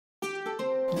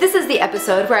This is the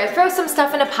episode where I throw some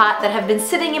stuff in a pot that have been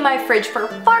sitting in my fridge for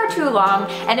far too long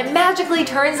and it magically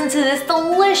turns into this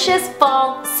delicious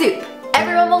fall soup.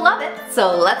 Everyone will love it,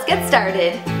 so let's get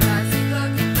started.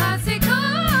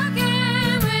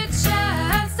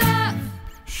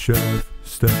 Chef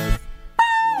Steph.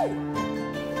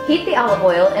 Heat the olive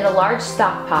oil in a large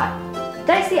stock pot.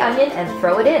 Dice the onion and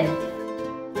throw it in.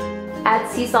 Add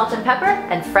sea salt and pepper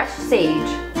and fresh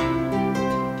sage.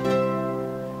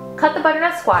 Cut the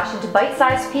butternut squash into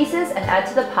bite-sized pieces and add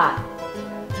to the pot.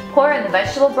 Pour in the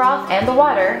vegetable broth and the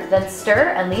water, then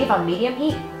stir and leave on medium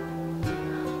heat.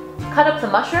 Cut up the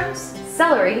mushrooms,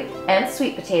 celery, and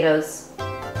sweet potatoes.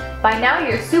 By now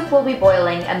your soup will be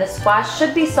boiling and the squash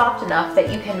should be soft enough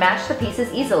that you can mash the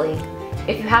pieces easily.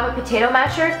 If you have a potato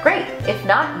masher, great. If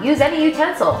not, use any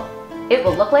utensil. It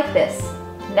will look like this.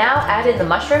 Now add in the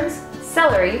mushrooms,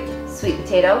 celery, sweet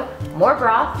potato, more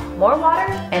broth, more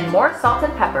water, and more salt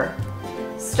and pepper.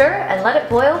 Stir and let it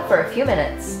boil for a few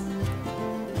minutes.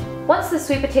 Once the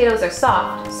sweet potatoes are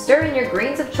soft, stir in your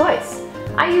greens of choice.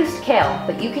 I used kale,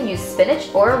 but you can use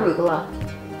spinach or arugula.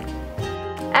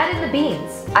 Add in the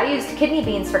beans. I used kidney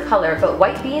beans for color, but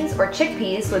white beans or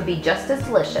chickpeas would be just as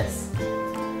delicious.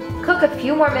 Cook a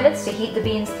few more minutes to heat the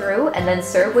beans through and then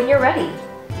serve when you're ready.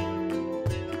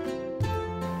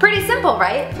 Pretty simple,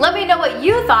 right? Let me know what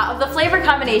you thought of the flavor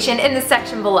combination in the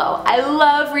section below. I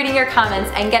love reading your comments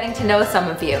and getting to know some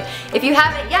of you. If you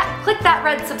haven't yet, click that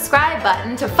red subscribe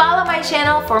button to follow my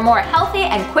channel for more healthy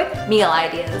and quick meal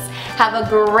ideas. Have a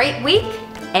great week,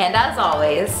 and as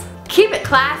always, keep it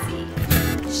classy.